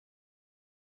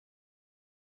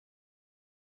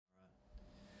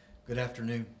Good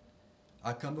afternoon.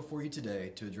 I come before you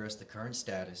today to address the current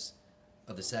status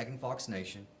of the Sagging Fox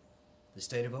Nation, the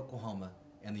state of Oklahoma,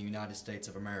 and the United States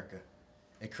of America.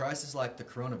 A crisis like the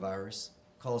coronavirus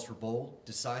calls for bold,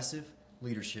 decisive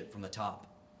leadership from the top.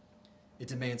 It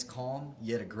demands calm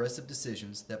yet aggressive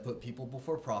decisions that put people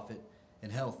before profit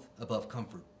and health above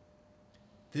comfort.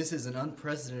 This is an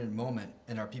unprecedented moment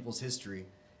in our people's history,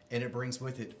 and it brings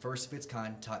with it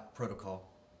first-of-its-kind type protocol.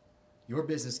 Your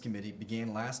business committee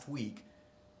began last week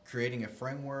creating a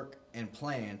framework and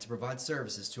plan to provide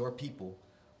services to our people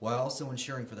while also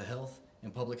ensuring for the health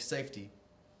and public safety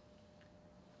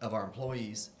of our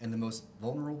employees and the most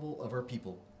vulnerable of our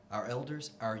people, our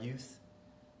elders, our youth,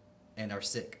 and our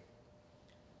sick.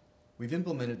 We've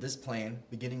implemented this plan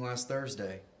beginning last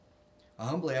Thursday. I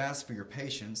humbly ask for your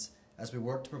patience as we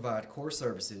work to provide core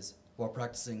services while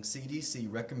practicing CDC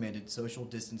recommended social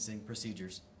distancing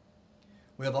procedures.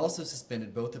 We have also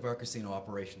suspended both of our casino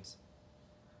operations.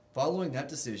 Following that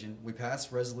decision, we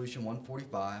passed Resolution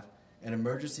 145, an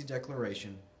emergency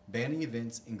declaration banning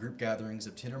events and group gatherings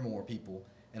of 10 or more people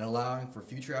and allowing for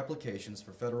future applications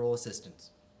for federal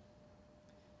assistance.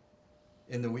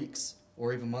 In the weeks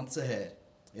or even months ahead,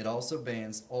 it also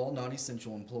bans all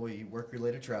non-essential employee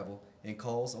work-related travel and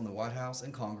calls on the White House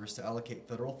and Congress to allocate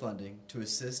federal funding to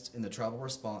assist in the travel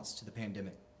response to the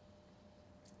pandemic.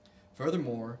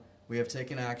 Furthermore, we have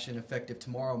taken action effective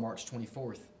tomorrow, March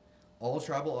 24th. All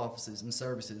tribal offices and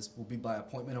services will be by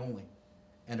appointment only,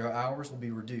 and our hours will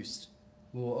be reduced.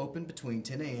 We will open between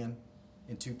 10 a.m.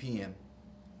 and 2 p.m.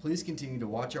 Please continue to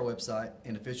watch our website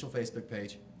and official Facebook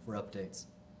page for updates.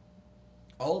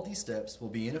 All of these steps will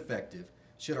be ineffective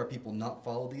should our people not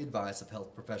follow the advice of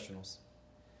health professionals.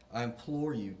 I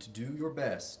implore you to do your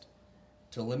best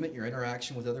to limit your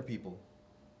interaction with other people.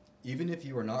 Even if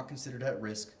you are not considered at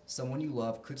risk, someone you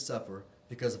love could suffer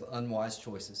because of unwise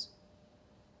choices.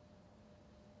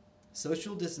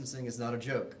 Social distancing is not a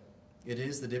joke. It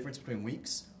is the difference between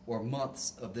weeks or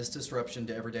months of this disruption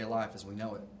to everyday life as we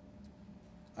know it.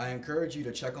 I encourage you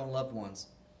to check on loved ones,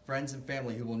 friends, and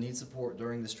family who will need support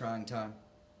during this trying time.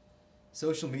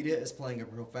 Social media is playing a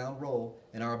profound role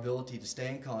in our ability to stay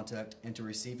in contact and to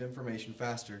receive information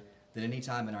faster than any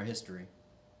time in our history.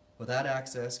 With that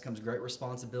access comes great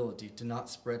responsibility to not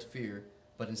spread fear,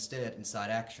 but instead incite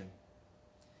action.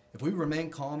 If we remain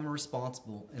calm and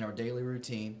responsible in our daily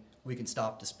routine, we can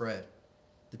stop the spread.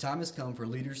 The time has come for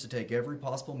leaders to take every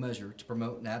possible measure to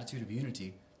promote an attitude of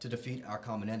unity to defeat our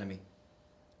common enemy.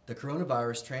 The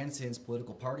coronavirus transcends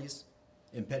political parties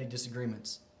and petty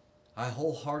disagreements. I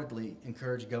wholeheartedly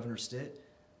encourage Governor Stitt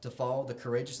to follow the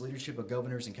courageous leadership of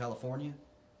governors in California,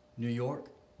 New York,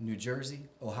 New Jersey,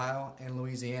 Ohio, and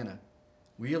Louisiana.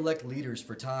 We elect leaders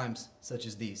for times such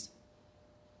as these.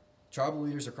 Tribal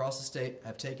leaders across the state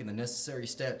have taken the necessary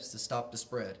steps to stop the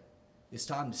spread. It's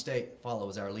time the state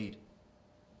follows our lead.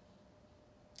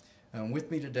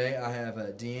 With me today, I have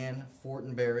DeAnna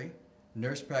Fortenberry,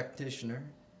 nurse practitioner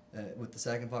with the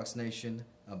Sagging Fox Nation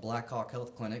Black Hawk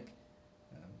Health Clinic.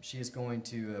 She is going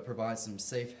to provide some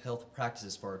safe health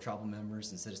practices for our tribal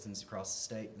members and citizens across the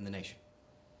state and the nation.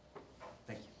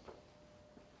 Thank you.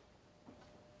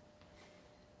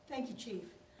 Thank you, Chief.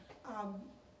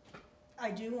 I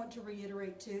do want to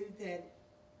reiterate, too, that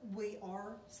we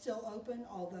are still open,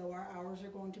 although our hours are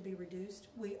going to be reduced.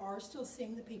 We are still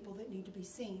seeing the people that need to be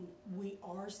seen. We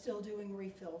are still doing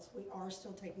refills. We are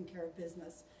still taking care of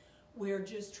business. We're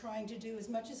just trying to do as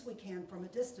much as we can from a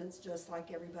distance, just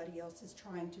like everybody else is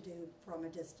trying to do from a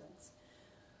distance.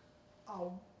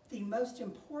 The most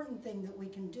important thing that we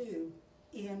can do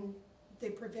in the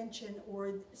prevention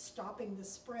or stopping the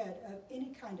spread of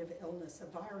any kind of illness,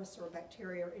 a virus or a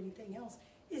bacteria or anything else,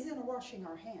 is in washing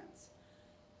our hands.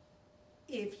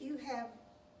 If you have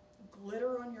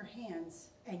glitter on your hands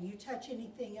and you touch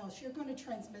anything else, you're going to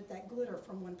transmit that glitter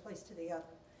from one place to the other.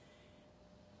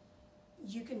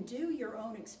 You can do your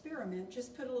own experiment,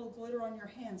 just put a little glitter on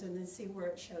your hands and then see where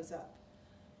it shows up.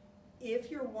 If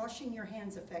you're washing your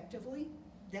hands effectively,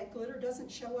 that glitter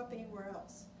doesn't show up anywhere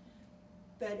else.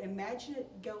 But imagine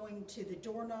it going to the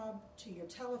doorknob, to your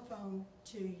telephone,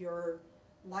 to your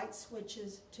light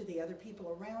switches, to the other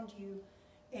people around you,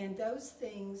 and those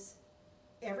things,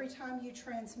 every time you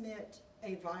transmit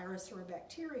a virus or a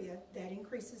bacteria, that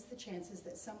increases the chances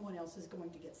that someone else is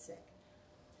going to get sick.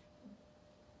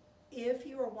 If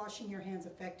you are washing your hands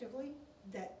effectively,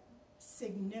 that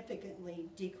significantly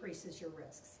decreases your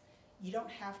risks. You don't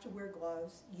have to wear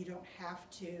gloves. You don't have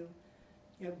to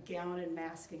gown and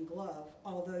mask and glove,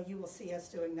 although you will see us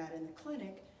doing that in the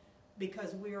clinic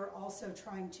because we are also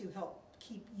trying to help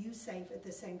keep you safe at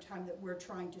the same time that we're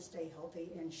trying to stay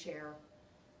healthy and share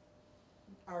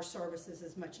our services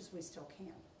as much as we still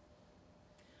can.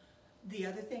 The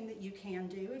other thing that you can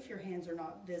do if your hands are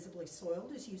not visibly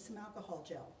soiled is use some alcohol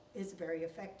gel. It's very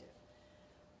effective.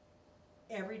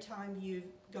 Every time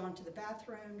you've gone to the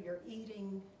bathroom, you're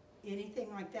eating,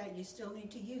 anything like that, you still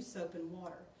need to use soap and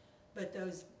water. But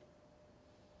those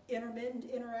intermittent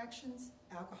interactions,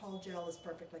 alcohol gel is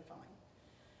perfectly fine.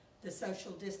 The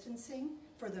social distancing,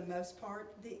 for the most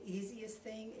part, the easiest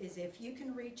thing is if you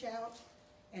can reach out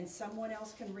and someone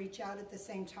else can reach out at the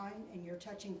same time and you're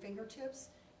touching fingertips,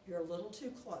 you're a little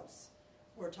too close.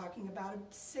 We're talking about a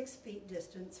 6 feet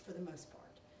distance for the most part.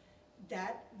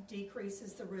 That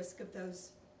decreases the risk of the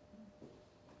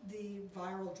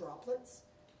viral droplets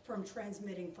from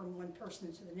transmitting from one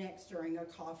person to the next during a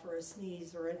cough or a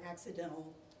sneeze or an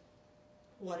accidental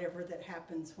whatever that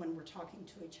happens when we're talking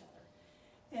to each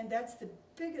other. And that's the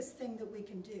biggest thing that we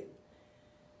can do.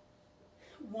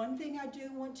 One thing I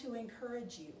do want to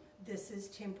encourage you, this is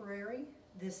temporary.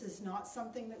 This is not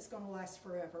something that's going to last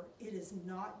forever. It is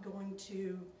not going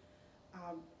to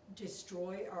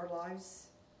destroy our lives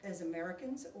as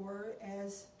Americans or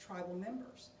as tribal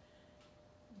members.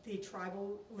 The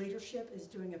tribal leadership is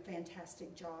doing a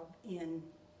fantastic job in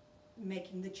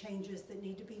making the changes that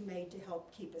need to be made to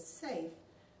help keep us safe,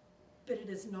 but it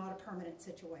is not a permanent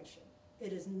situation.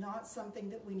 It is not something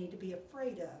that we need to be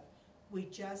afraid of. We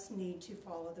just need to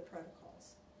follow the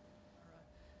protocols.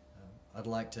 All right. I'd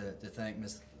like to thank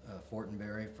Ms.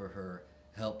 Fortenberry for her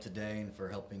help today and for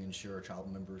helping ensure tribal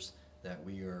members that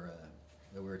we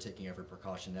are taking every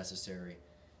precaution necessary.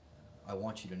 I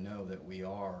want you to know that we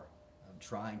are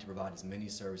trying to provide as many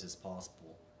services as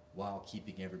possible while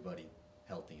keeping everybody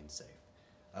healthy and safe.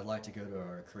 I'd like to go to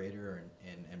our Creator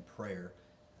in prayer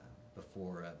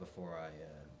before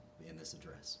I end this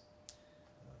address.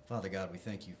 Father God, we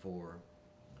thank you for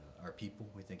our people.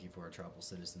 We thank you for our tribal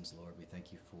citizens, Lord. We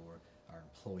thank you for our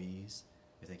employees.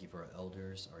 We thank you for our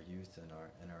elders, our youth,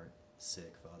 and our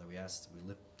sick, Father. We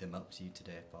lift them up to you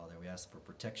today, Father. We ask for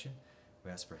protection.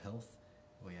 We ask for health.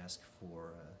 We ask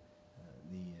for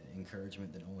the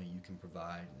encouragement that only you can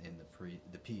provide and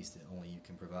the peace that only you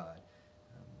can provide.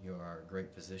 You are our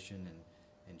great physician,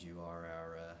 and you are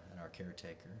our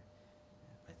caretaker.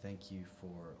 I thank you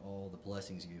for all the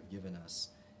blessings you've given us,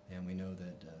 and we know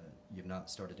that you've not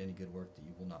started any good work that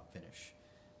you will not finish.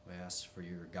 We ask for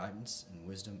your guidance and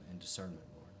wisdom and discernment,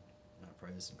 Lord. And I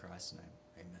pray this in Christ's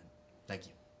name. Amen. Thank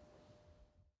you.